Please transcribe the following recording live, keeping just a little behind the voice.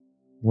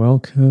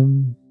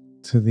Welcome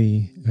to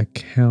the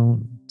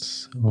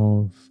Account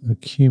of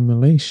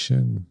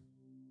Accumulation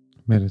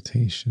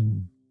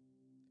meditation.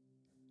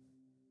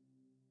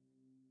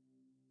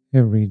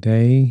 Every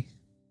day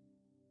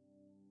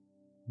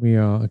we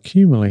are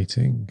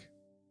accumulating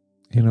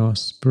in our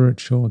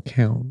spiritual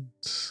account.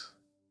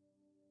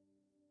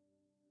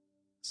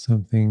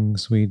 Some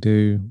things we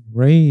do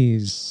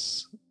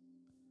raise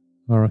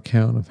our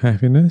account of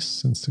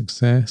happiness and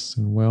success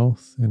and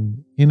wealth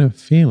and inner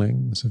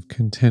feelings of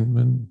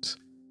contentment,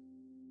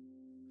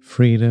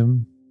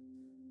 freedom,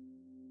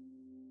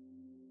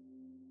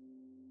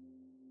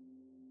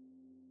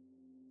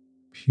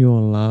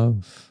 pure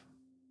love,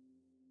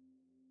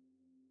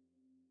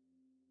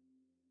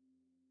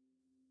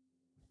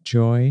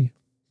 joy,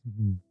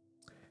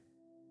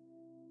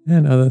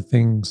 and other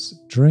things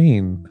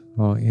drain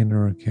our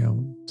inner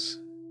account.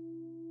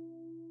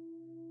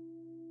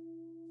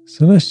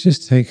 So let's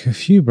just take a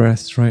few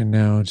breaths right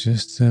now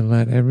just to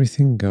let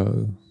everything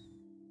go.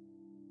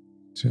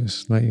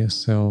 Just let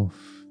yourself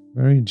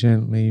very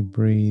gently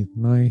breathe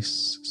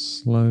nice,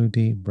 slow,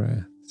 deep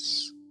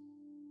breaths.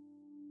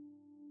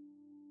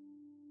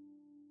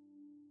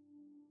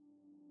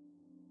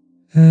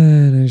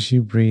 And as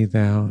you breathe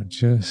out,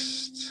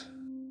 just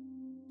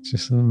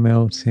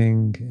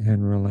melting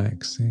and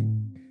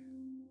relaxing.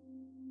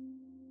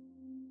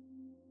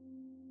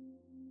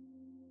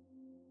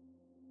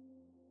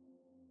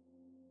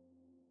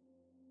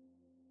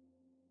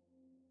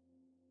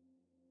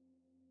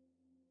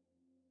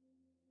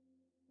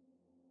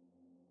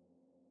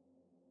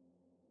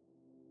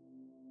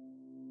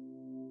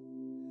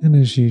 And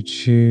as you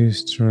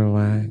choose to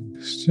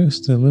relax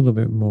just a little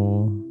bit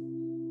more,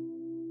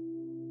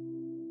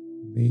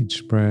 with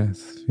each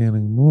breath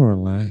feeling more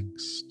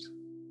relaxed,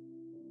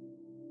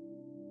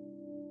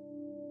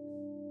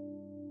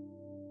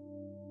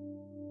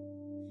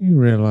 you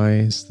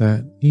realize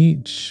that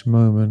each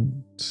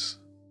moment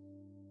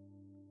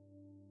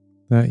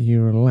that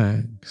you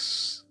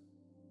relax,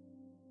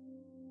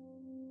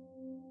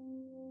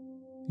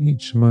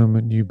 each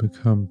moment you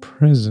become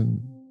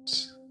present,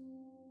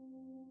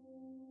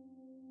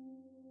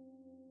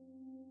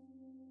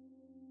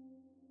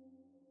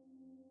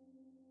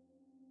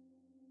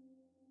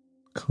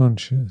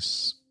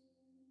 conscious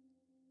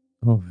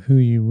of who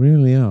you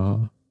really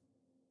are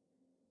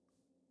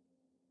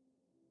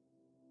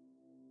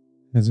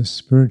as a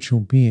spiritual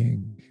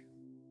being,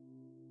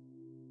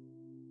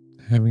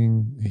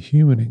 having a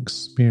human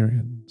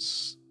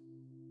experience.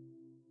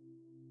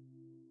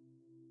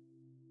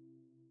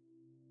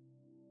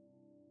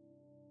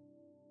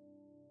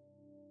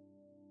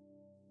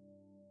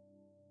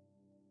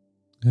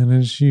 And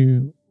as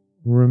you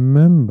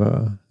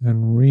remember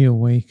and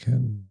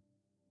reawaken,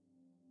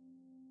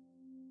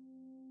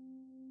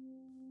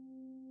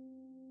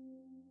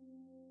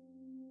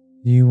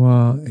 you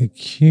are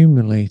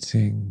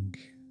accumulating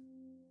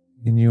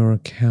in your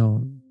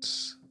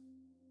account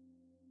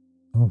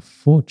of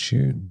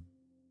fortune.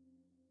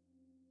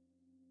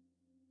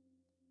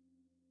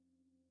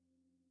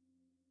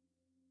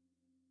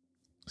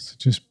 So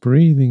just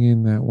breathing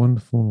in that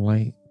wonderful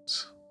light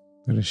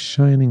that is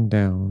shining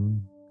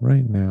down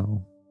right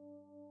now.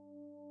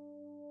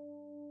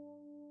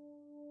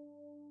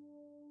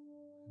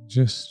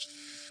 Just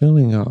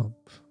filling up.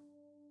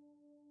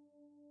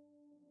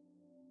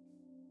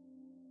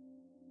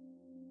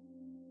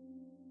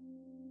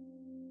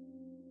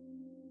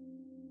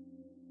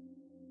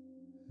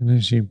 And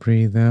as you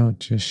breathe out,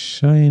 just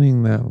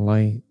shining that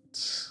light,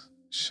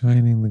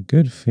 shining the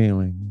good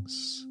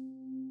feelings.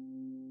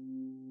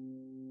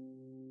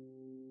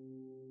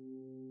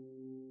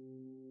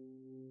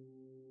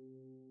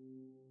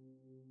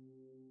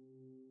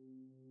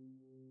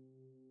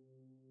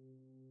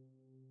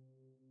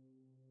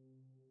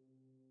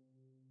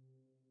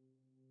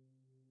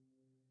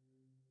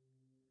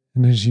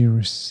 And as you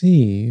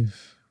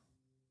receive,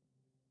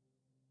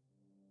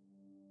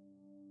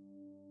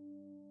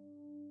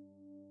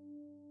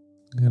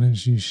 and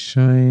as you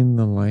shine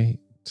the light,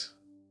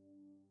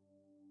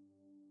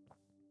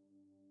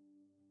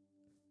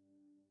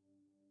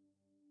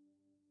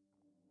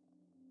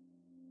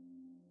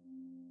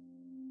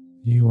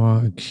 you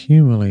are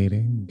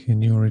accumulating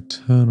in your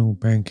eternal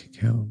bank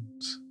account.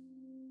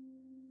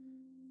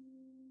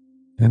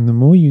 And the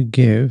more you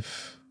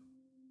give,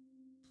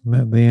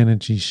 let the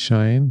energy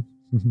shine,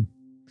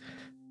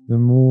 the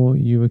more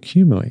you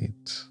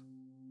accumulate.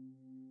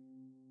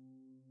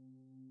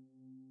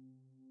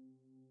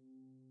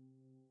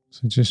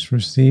 So just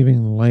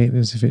receiving light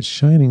as if it's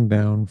shining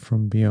down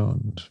from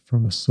beyond,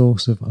 from a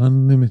source of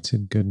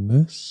unlimited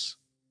goodness.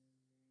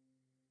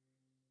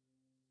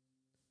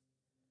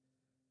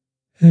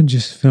 And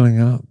just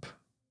filling up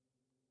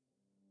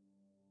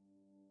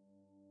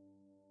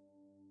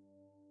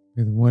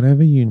with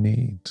whatever you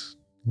need: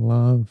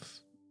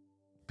 love,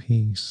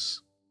 peace,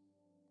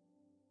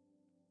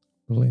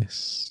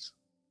 bliss.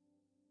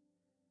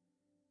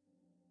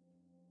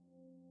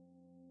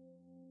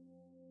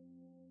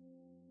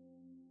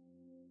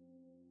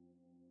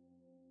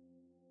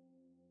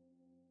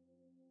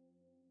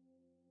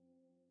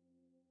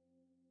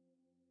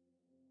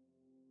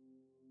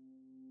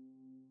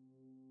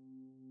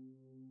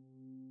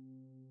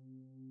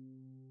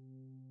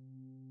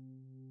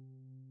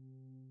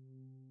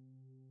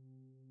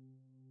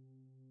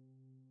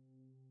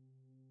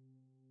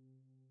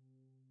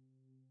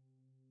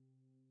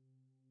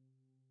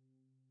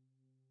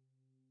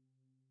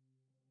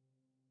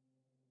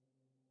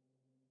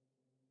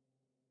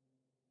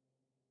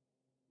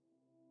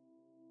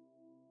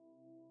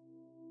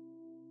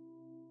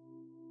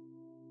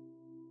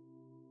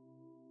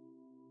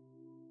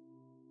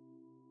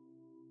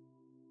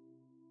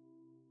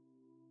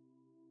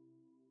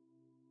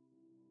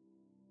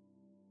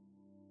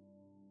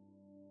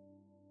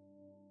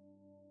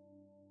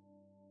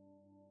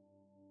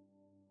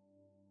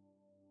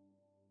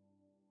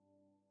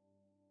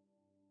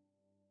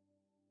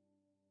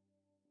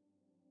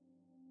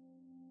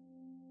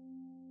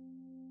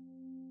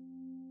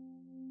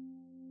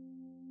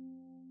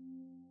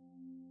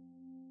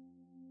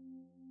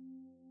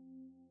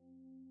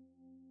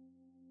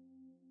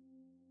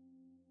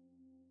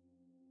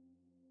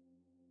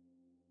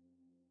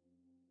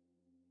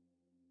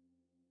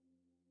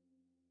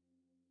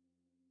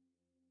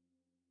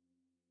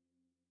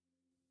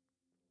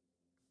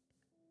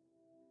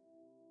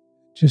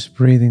 Just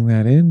breathing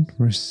that in,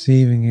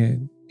 receiving it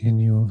in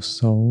your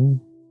soul,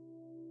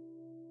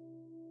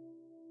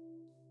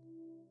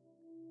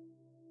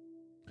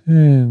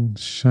 and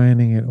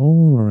shining it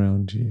all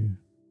around you,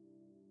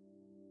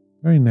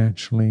 very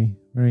naturally,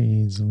 very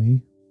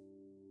easily.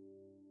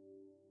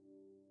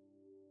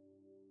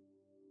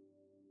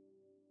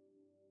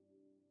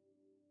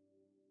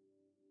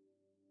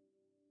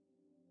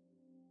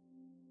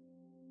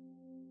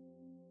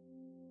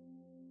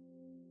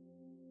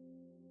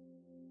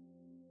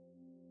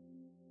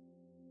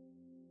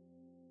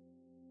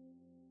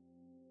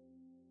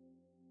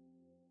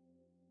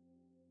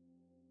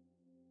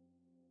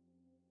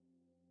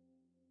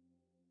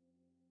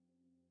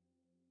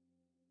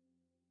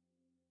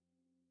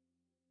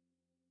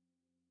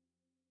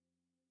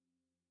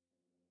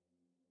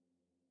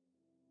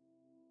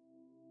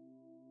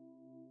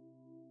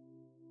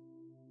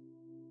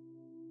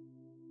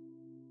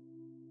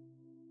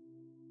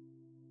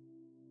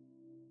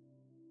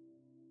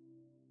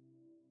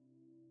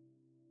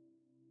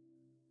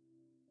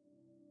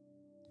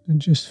 And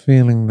just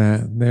feeling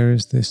that there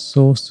is this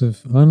source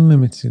of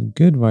unlimited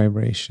good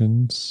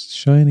vibrations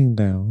shining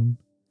down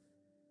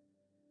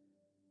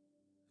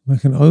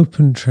like an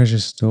open treasure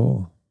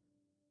store.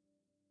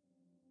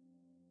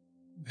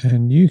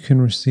 And you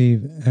can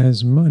receive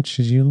as much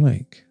as you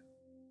like.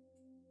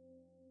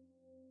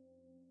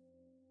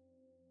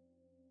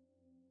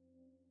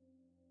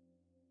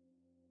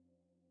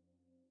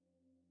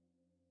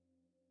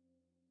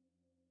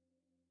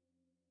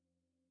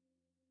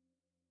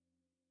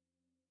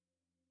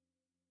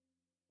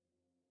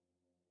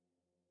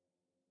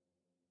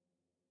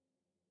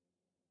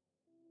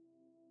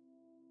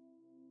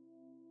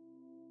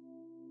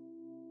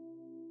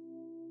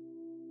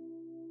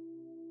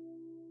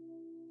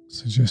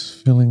 So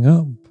just filling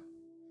up,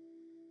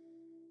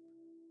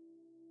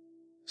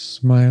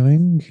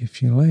 smiling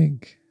if you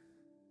like,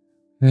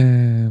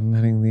 and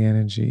letting the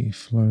energy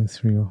flow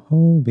through your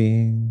whole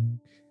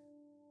being,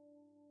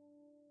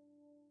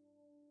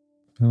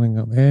 filling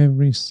up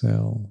every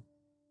cell.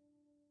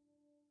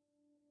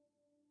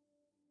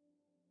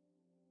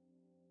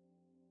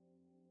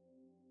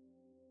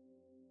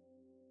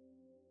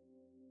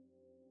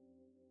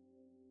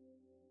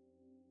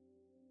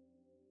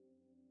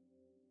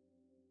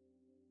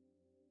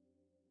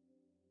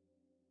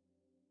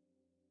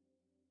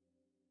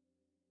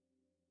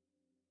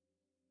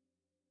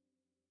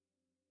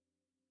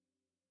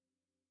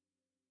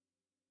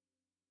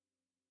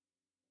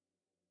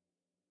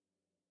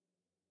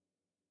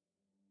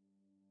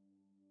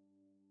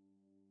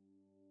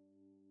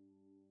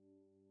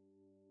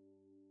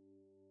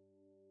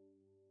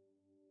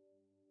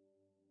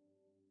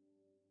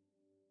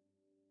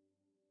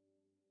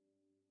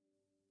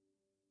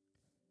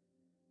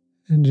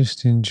 And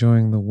just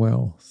enjoying the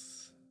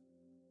wealth,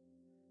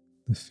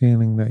 the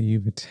feeling that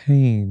you've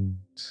attained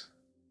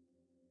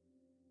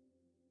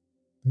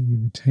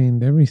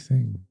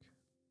everything.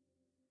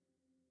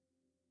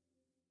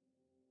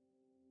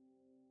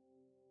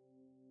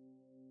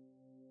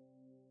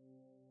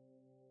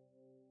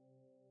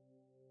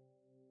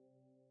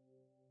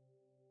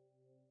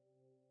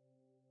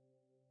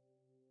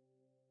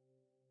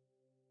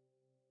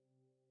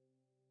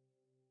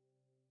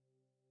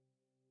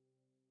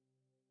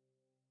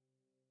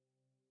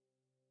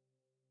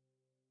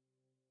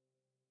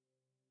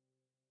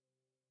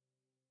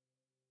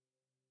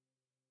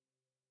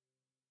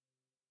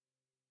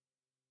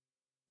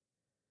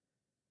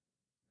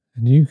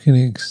 And you can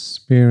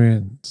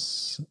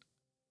experience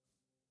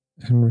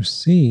and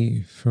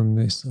receive from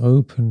this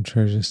open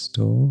treasure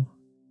store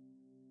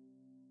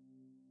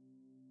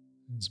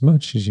as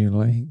much as you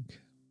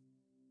like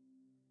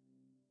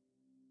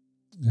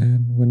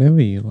and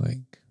whenever you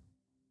like.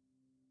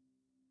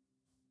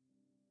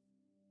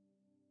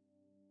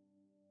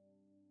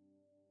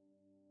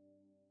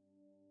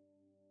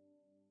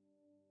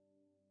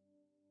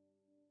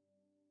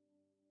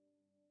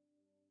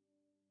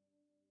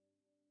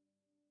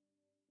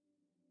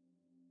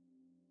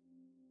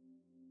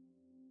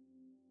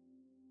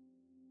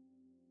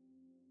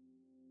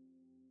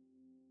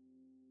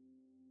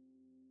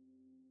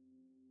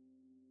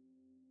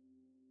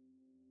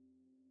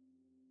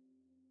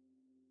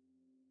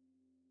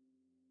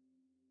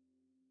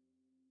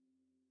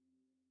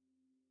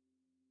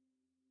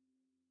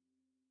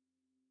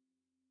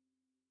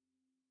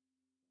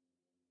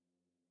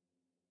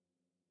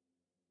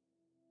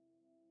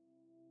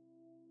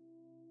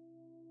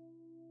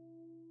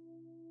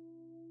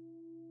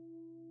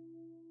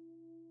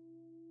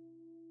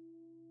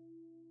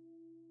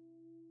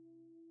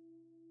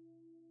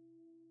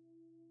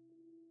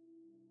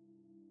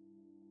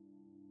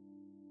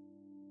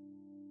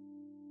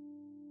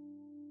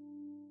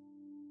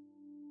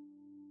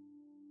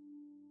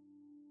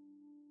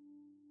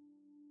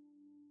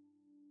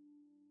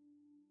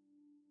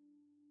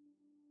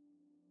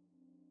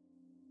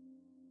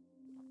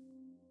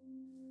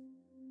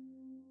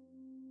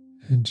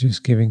 And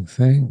just giving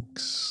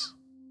thanks.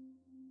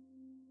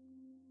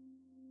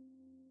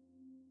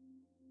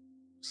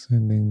 So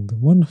Sending the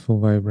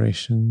wonderful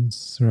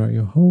vibrations throughout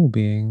your whole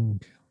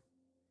being.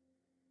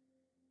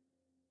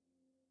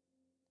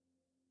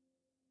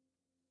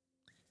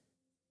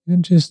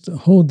 And just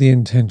hold the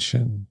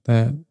intention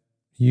that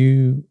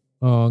you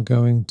are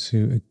going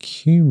to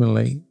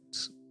accumulate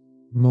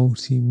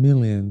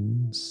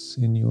multi-millions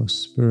in your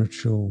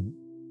spiritual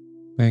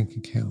bank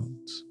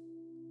account,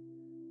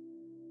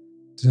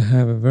 to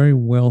have a very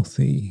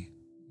wealthy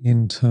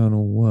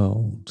internal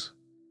world,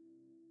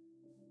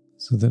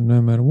 so that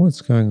no matter what's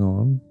going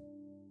on,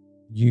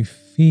 you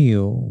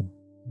feel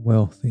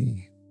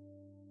wealthy,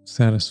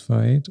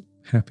 satisfied,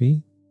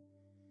 happy,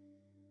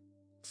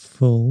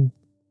 full,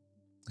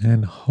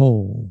 and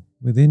whole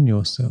within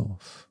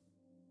yourself.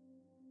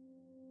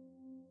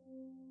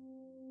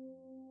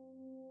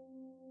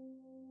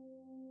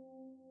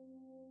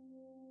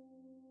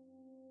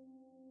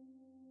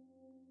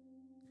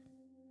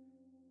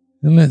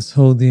 And let's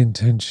hold the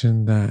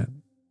intention that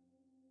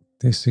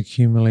this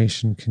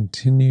accumulation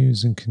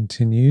continues and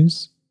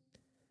continues,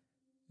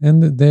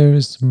 and that there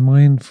is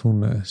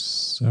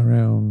mindfulness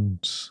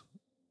around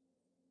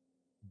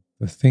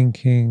the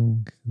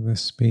thinking, the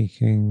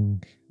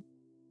speaking,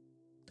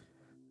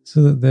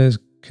 so that there's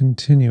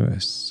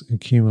continuous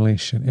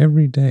accumulation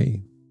every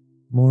day,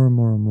 more and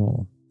more and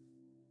more.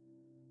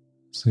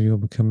 So you're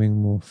becoming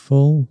more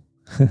full,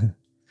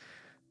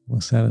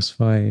 more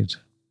satisfied,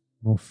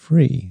 more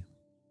free.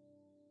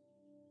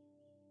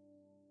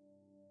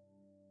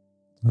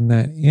 And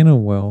that inner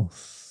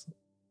wealth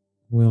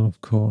will,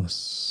 of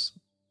course,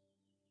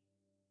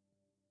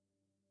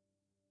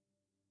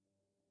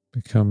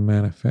 become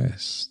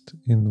manifest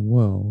in the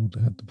world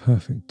at the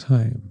perfect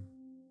time.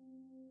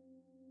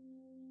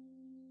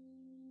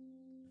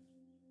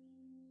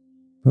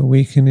 But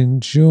we can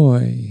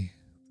enjoy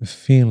the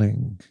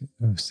feeling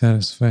of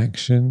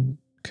satisfaction,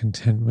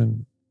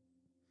 contentment,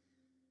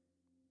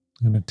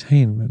 and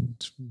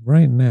attainment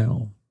right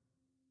now,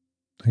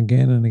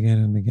 again and again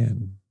and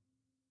again.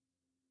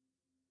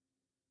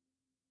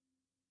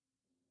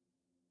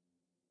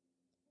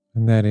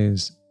 And that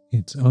is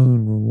its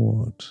own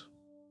reward.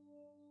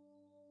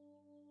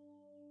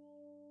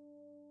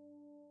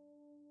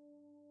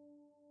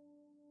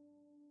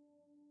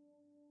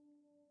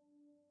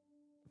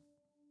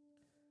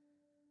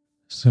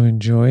 So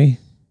enjoy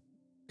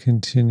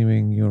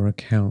continuing your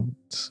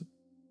account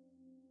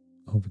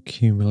of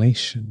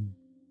accumulation.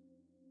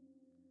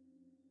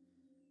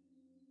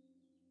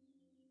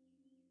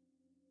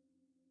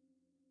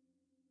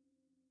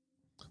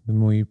 The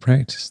more you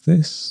practice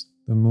this,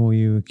 the more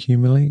you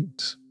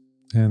accumulate,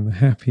 and the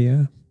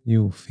happier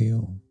you'll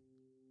feel.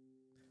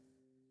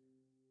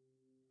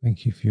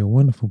 Thank you for your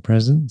wonderful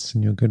presence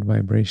and your good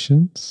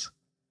vibrations.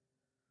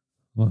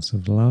 Lots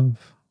of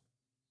love.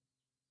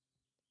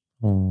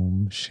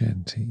 Om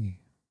Shanti.